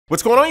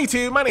What's going on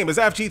YouTube? My name is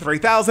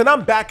FG3000.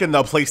 I'm back in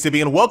the place to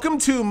be and welcome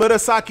to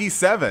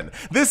Murasaki7.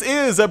 This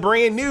is a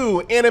brand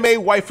new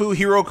anime waifu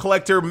hero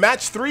collector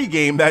match 3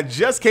 game that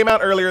just came out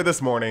earlier this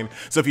morning.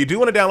 So if you do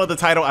want to download the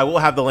title, I will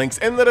have the links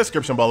in the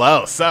description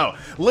below. So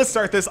let's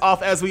start this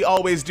off as we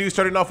always do,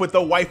 starting off with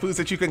the waifus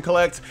that you can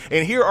collect.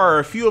 And here are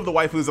a few of the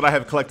waifus that I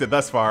have collected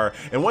thus far.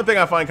 And one thing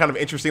I find kind of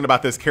interesting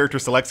about this character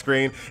select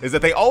screen is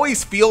that they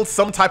always feel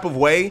some type of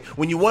way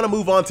when you want to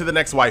move on to the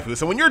next waifu.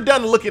 So when you're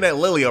done looking at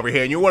Lily over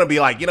here and you want to be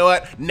like, you know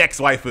what,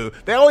 next waifu,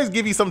 they always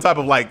give you some type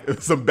of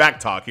like some back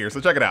talk here. So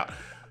check it out.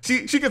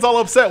 She gets all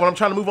upset when I'm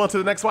trying to move on to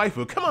the next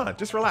waifu. Come on,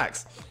 just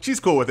relax. She's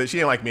cool with it. She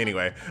ain't like me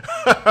anyway.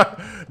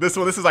 This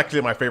is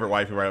actually my favorite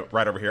waifu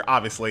right over here.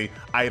 Obviously,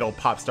 idol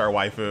pop star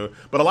waifu.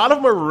 But a lot of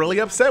them are really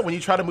upset when you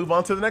try to move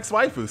on to the next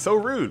waifu. So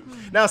rude.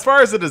 Now, as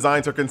far as the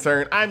designs are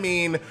concerned, I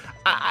mean,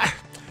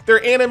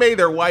 they're anime,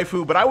 they're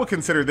waifu, but I would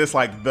consider this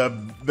like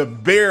the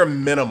bare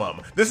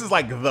minimum. This is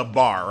like the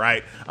bar,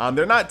 right?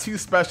 They're not too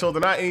special.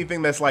 They're not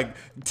anything that's like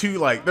too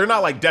like, they're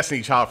not like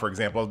Destiny Child, for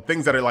example,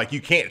 things that are like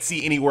you can't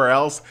see anywhere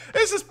else.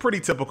 It's just pretty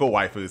typical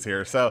waifus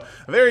here. So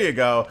there you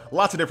go.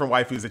 Lots of different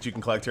waifus that you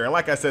can collect here. And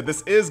like I said,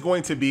 this is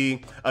going to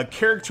be a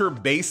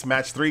character-based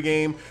match 3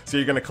 game. So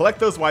you're gonna collect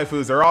those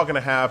waifus. They're all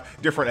gonna have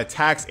different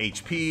attacks,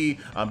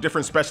 HP,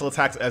 different special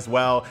attacks as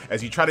well,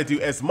 as you try to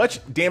do as much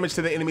damage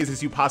to the enemies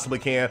as you possibly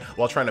can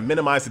while trying to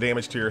minimize the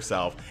damage to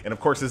yourself. And of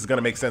course, this is going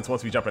to make sense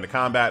once we jump into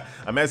combat.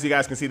 As you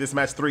guys can see, this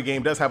match 3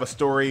 game does have a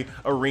story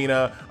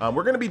arena.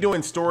 We're going to be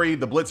doing story,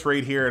 the blitz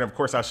raid here, and of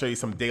course I'll show you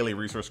some daily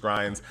resource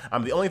grinds.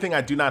 The only thing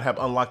I do not have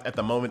unlocked at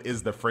the moment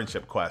is the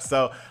friendship quest.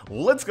 So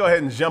let's go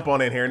ahead and jump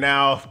on in here.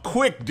 Now,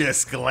 quick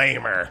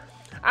disclaimer.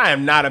 I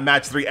am not a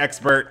match 3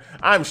 expert.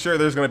 I'm sure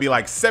there's gonna be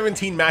like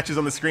 17 matches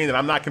on the screen that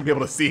I'm not gonna be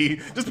able to see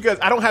just because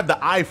I don't have the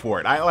eye for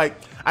it. I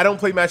don't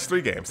play match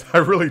 3 games. I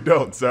really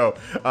don't. So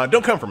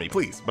don't come for me,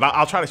 please. But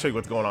I'll try to show you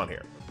what's going on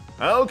here.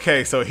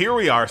 Okay, so here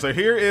we are. So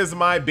here is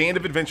my band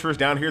of adventurers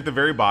down here at the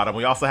very bottom.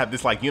 We also have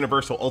this like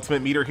universal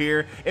ultimate meter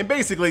here. And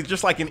basically,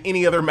 just like in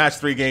any other match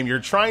 3 game, you're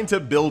trying to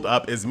build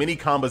up as many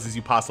combos as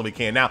you possibly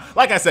can. Now,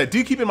 like I said,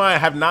 do keep in mind, I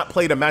have not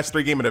played a match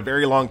 3 game in a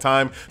very long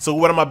time. So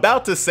what I'm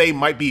about to say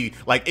might be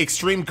like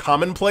extreme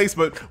commonplace,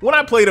 but when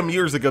I played them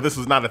years ago, this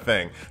was not a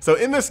thing. So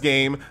in this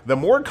game, the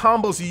more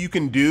combos you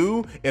can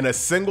do in a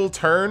single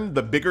turn,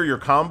 the bigger your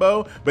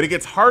combo, but it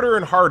gets harder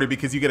and harder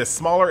because you get a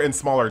smaller and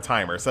smaller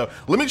timer. So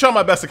let me try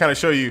my best to kind of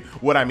show you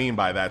what I mean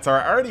by that. So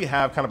I already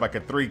have kind of like a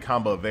 3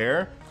 combo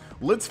there.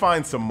 Let's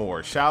find some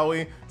more, shall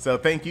we? So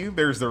thank you.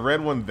 There's the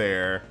red one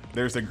there.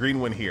 There's a green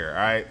one here.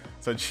 All right.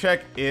 So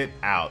check it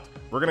out.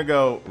 We're gonna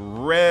go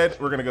red.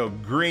 We're gonna go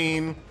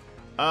green.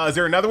 Is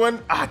there another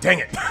one? Ah, dang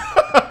it.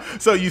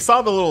 So you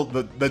saw the little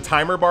the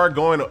timer bar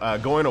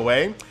going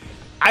away.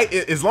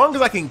 As long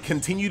as I can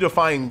continue to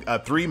find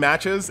 3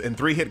 matches and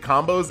 3 hit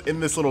combos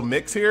in this little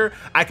mix here,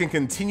 I can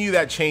continue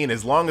that chain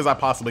as long as I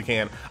possibly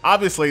can.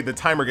 Obviously, the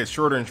timer gets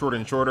shorter and shorter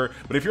and shorter,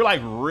 but if you're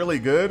like really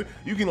good,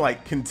 you can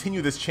like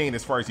continue this chain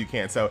as far as you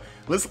can. So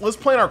let's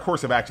plan our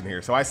course of action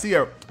here. So I see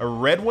a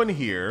red one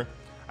here,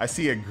 I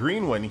see a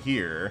green one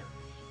here,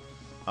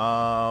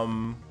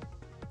 and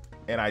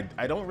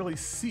I don't really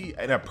see,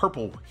 and a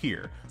purple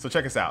here. So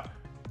check us out.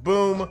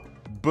 Boom,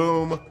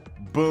 boom,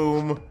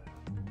 boom.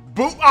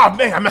 Boom. Oh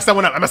man, I messed that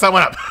one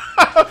up.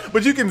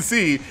 But you can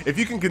see, if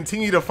you can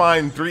continue to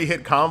find 3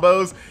 hit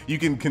combos, you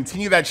can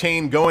continue that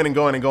chain going and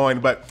going and going,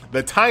 but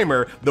the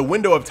timer, the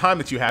window of time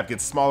that you have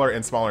gets smaller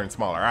and smaller and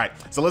smaller. All right,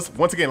 so let's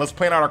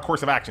plan out our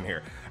course of action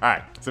here. All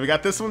right, so we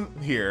got this one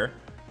here,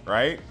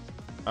 right?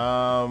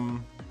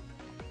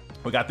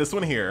 We got this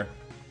one here.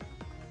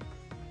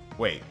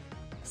 Wait,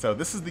 so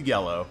this is the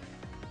yellow.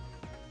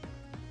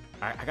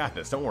 I got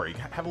this, don't worry.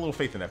 Have a little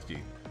faith in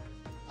FG.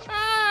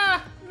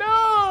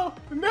 No.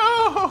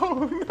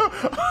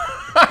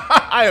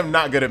 I am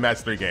not good at match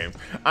 3 games.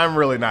 I'm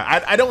really not.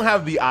 I don't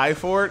have the eye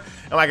for it.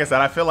 And like I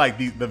said, I feel like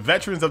the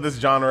veterans of this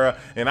genre,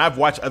 and I've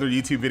watched other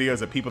YouTube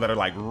videos of people that are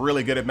like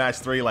really good at match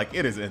 3, like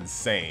it is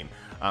insane.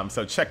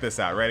 So check this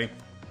out, ready?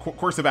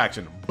 Course of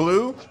action,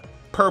 blue,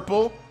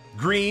 purple,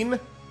 green,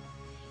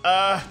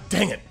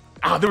 dang it.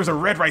 Ah, there was a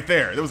red right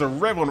there. There was a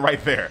red one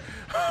right there.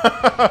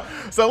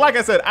 So like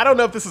I said, I don't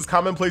know if this is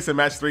commonplace in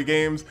match 3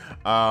 games,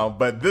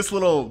 but this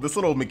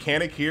little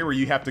mechanic here where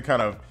you have to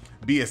kind of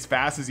be as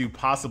fast as you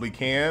possibly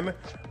can.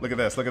 Look at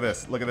this, look at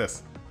this, look at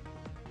this.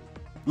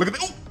 Look at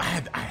this.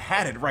 I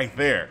had it right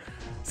there.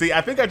 See,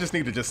 I think I just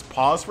need to just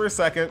pause for a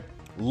second,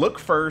 look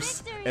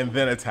first, and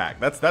then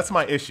attack. That's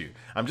my issue.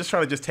 I'm just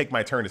trying to take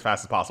my turn as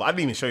fast as possible. I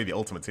didn't even show you the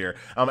ultimates here.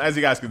 As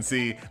you guys can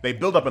see, they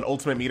build up an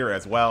ultimate meter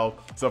as well.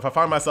 So if I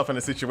find myself in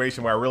a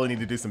situation where I really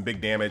need to do some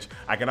big damage,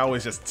 I can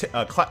always just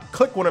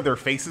click one of their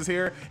faces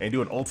here and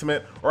do an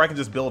ultimate, or I can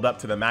just build up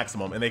to the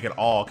maximum and they can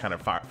all kind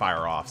of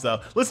fire off.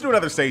 So let's do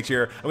another stage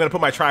here. I'm gonna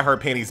put my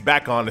try-hard panties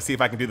back on to see if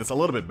I can do this a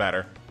little bit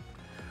better.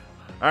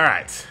 All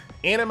right,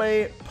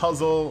 anime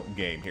puzzle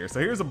game here.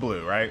 So here's a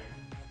blue, right?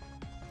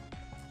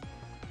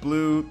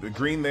 Blue, the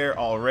green there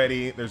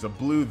already. There's a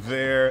blue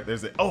there.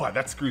 There's a, oh,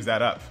 that screws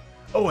that up.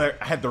 Oh, I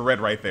had the red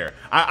right there.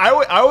 I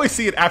always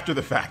see it after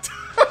the fact.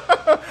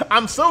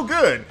 I'm so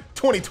good.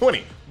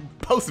 2020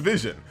 post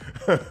vision.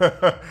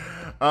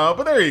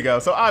 But there you go.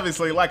 So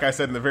obviously, like I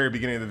said in the very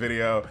beginning of the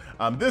video,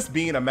 this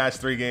being a match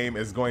 3 game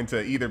is going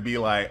to either be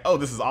like, oh,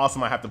 this is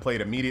awesome, I have to play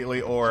it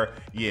immediately, or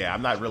yeah,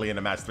 I'm not really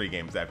into match 3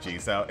 games,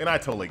 FG. So, and I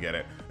totally get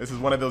it. This is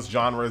one of those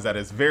genres that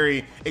is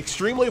very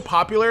extremely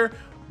popular,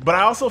 but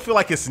I also feel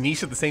like it's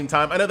niche at the same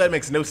time. I know that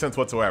makes no sense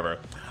whatsoever,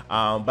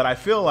 but I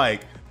feel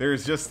like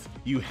there's just,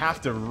 you have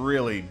to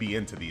really be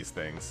into these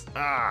things.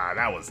 Ah,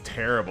 that was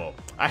terrible.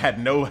 I had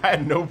no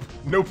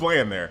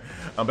plan there.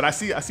 But I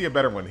see a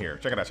better one here.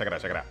 Check it out, check it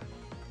out, check it out.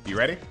 You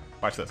ready?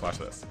 Watch this, watch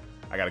this.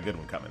 I got a good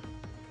one coming.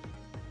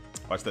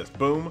 Watch this.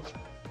 Boom,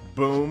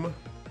 boom,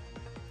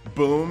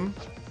 boom,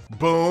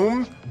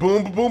 boom,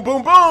 boom, boom,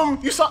 boom, boom.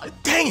 You saw,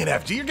 dang it,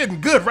 FG, you're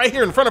getting good right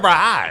here in front of our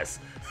eyes.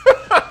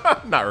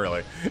 Not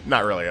really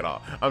at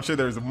all. I'm sure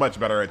there's much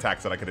better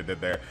attacks that I could have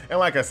did there. And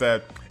like I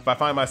said, if I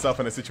find myself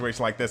in a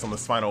situation like this on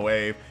this final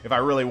wave, if I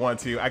really want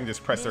to, I can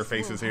just press their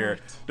faces here,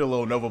 do a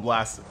little Nova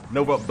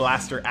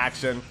Blaster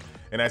action.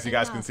 And as you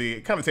guys can see,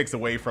 it kind of takes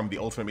away from the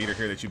ultimate meter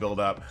here that you build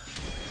up.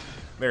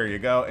 There you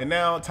go. And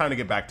now time to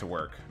get back to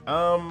work.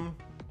 All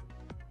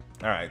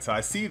right, so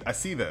I see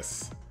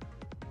this.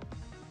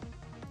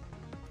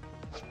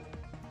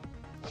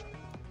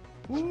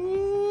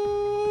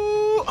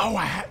 Ooh,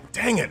 oh,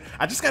 dang it.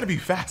 I just got to be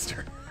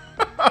faster.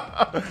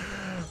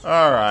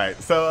 All right,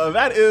 so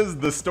that is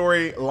the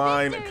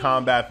storyline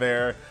combat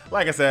there.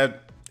 Like I said,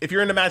 if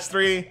you're into match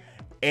 3,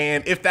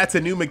 and if that's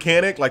a new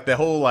mechanic, like the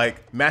whole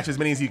like match as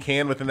many as you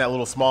can within that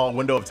little small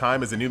window of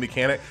time is a new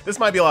mechanic, this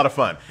might be a lot of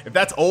fun. If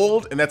that's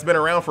old and that's been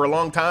around for a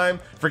long time,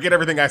 forget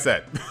everything I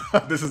said.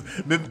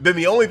 Then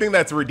the only thing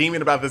that's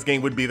redeeming about this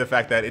game would be the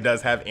fact that it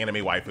does have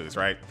anime waifus,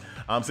 right?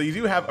 So you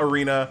do have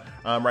Arena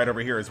right over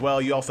here as well.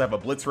 You also have a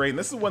Blitz Raid, and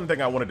this is one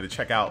thing I wanted to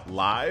check out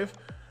live.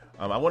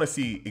 I want to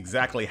see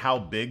exactly how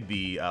big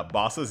the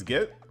bosses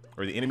get,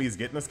 or the enemies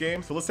get in this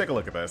game. So let's take a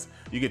look at this.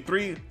 You get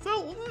 3,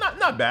 so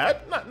not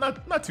bad,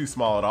 not too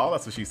small at all.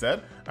 That's what she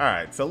said. All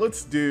right, so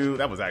let's do.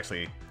 That was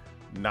actually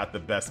not the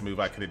best move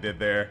I could have did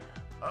there.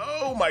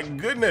 Oh my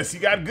goodness, you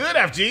got good,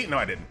 FG. No,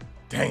 I didn't.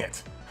 Dang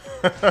it.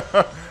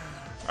 All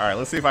right,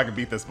 let's see if I can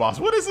beat this boss.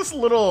 What is this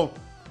little?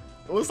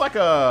 It looks like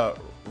a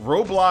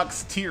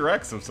Roblox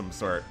T-Rex of some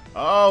sort.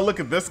 Oh, look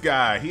at this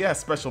guy. He has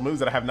special moves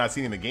that I have not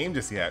seen in the game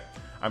just yet.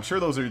 I'm sure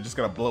those are just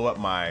gonna blow up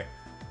my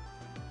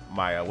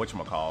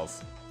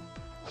whatchamacalls.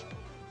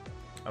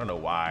 I don't know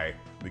why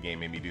the game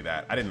made me do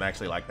that. I didn't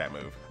actually like that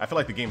move. I feel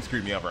like the game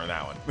screwed me over on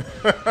that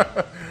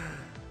one.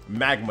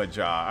 Magma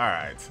Jaw. All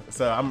right.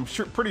 So I'm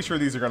pretty sure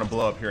these are gonna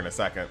blow up here in a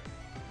second,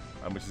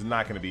 which is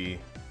not gonna be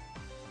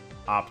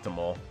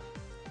optimal.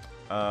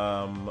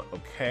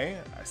 Okay.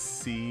 I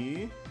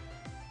see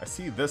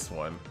this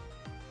one.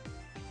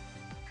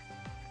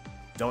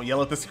 Don't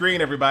yell at the screen,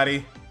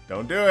 everybody.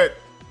 Don't do it.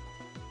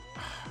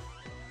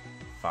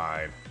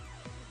 Fine.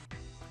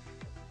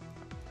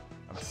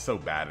 I'm so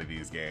bad at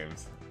these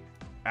games.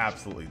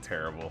 Absolutely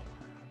terrible.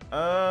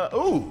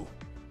 Ooh.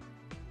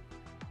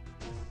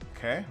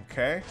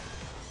 Okay.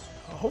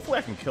 Hopefully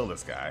I can kill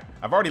this guy.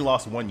 I've already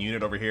lost 1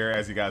 unit over here,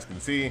 as you guys can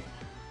see.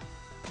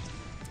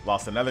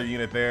 Lost another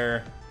unit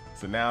there.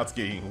 So now it's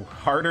getting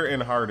harder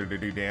and harder to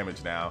do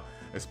damage now,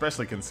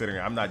 especially considering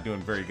I'm not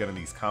doing very good in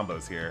these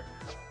combos here.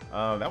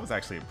 That was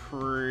actually a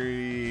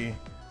pretty...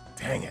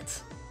 Dang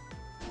it.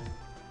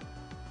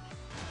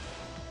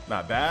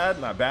 Not bad,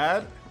 not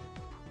bad.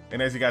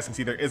 And as you guys can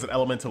see, there is an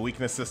elemental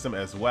weakness system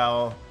as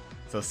well.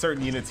 So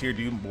certain units here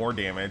do more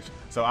damage.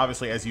 So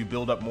obviously, as you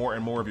build up more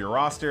and more of your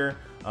roster,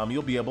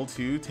 you'll be able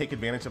to take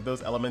advantage of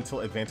those elemental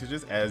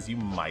advantages as you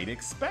might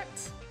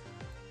expect.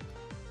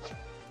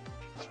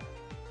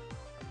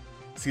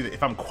 See,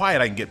 if I'm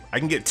quiet, I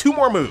can get 2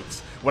 more moves.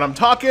 When I'm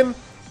talking,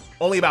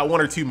 only about 1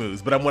 or 2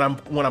 moves. But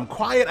when I'm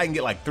quiet, I can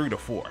get like 3 to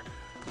 4.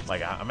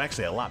 Like I'm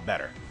actually a lot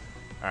better.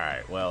 All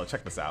right, well,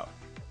 check this out.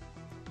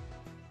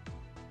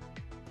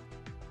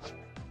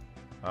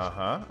 All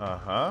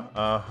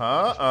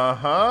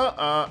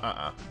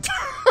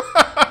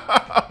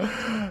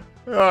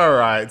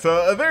right,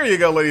 so there you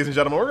go, ladies and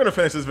gentlemen. We're gonna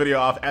finish this video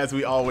off as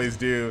we always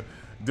do,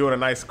 doing a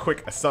nice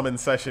quick summon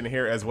session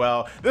here as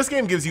well. This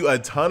game gives you a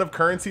ton of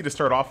currency to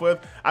start off with.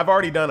 I've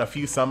already done a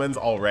few summons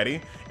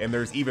already, and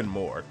there's even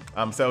more.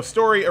 So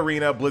story,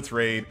 arena, blitz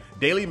raid,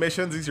 daily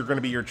missions. These are going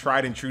to be your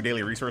tried and true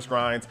daily resource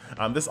grinds.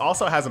 This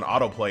also has an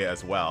autoplay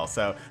as well.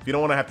 So if you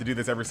don't want to have to do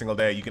this every single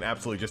day, you can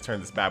absolutely just turn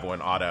this bad boy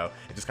on auto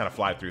and just kind of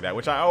fly through that,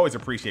 which I always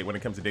appreciate when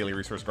it comes to daily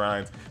resource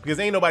grinds, because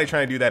ain't nobody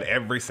trying to do that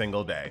every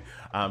single day.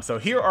 So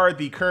here are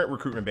the current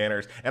recruitment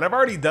banners, and I've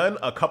already done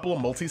a couple of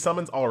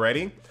multi-summons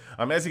already.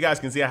 As you guys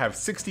can see, I have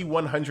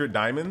 6,100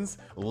 diamonds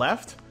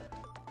left,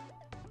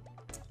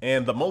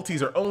 and the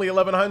multis are only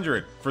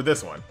 1,100 for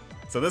this one.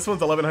 So this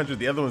one's 1,100,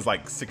 the other one's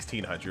like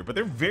 1,600, but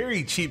they're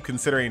very cheap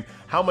considering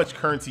how much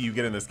currency you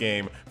get in this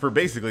game for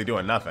basically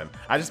doing nothing.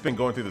 I've just been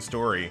going through the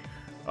story,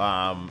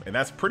 and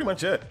that's pretty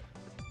much it.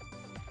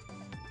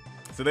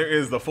 So there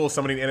is the full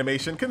summoning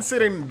animation.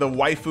 Considering the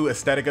waifu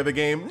aesthetic of the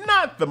game,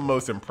 not the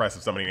most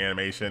impressive summoning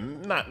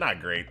animation.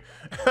 Not great.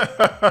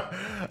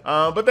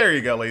 But there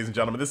you go, ladies and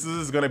gentlemen. This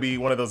is going to be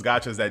one of those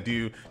gachas that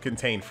do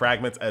contain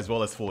fragments as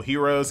well as full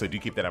heroes, so do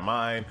keep that in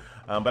mind.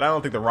 But I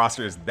don't think the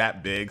roster is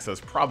that big, so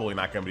it's probably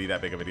not going to be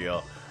that big of a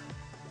deal.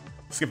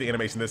 Skip the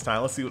animation this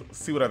time. Let's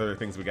see what other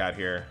things we got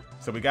here.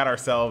 So we got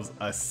ourselves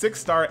a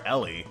 6-star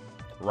Ellie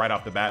right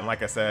off the bat. And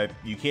like I said,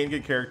 you can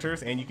get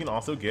characters and you can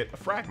also get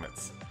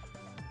fragments.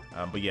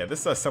 But yeah,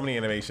 this summoning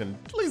animation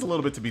leaves a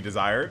little bit to be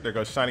desired. There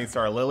goes Shining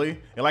Star Lily.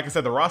 And like I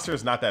said, the roster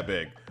is not that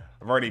big.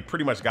 I've already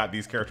pretty much got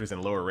these characters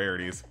in lower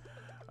rarities.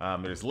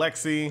 There's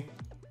Lexi.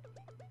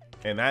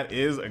 And that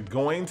is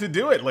going to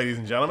do it, ladies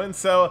and gentlemen.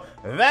 So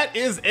that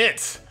is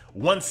it.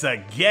 Once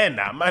again,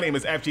 my name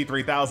is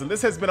FG3000.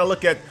 This has been a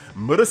look at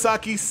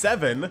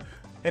Murasaki7,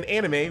 an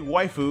anime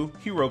waifu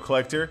hero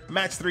collector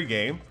match 3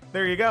 game.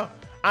 There you go.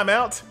 I'm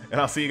out, and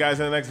I'll see you guys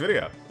in the next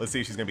video. Let's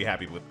see if she's gonna be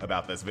happy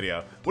about this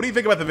video. What do you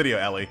think about the video,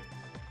 Ellie?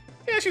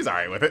 Yeah, she's all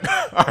right with it.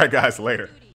 All right, guys, later.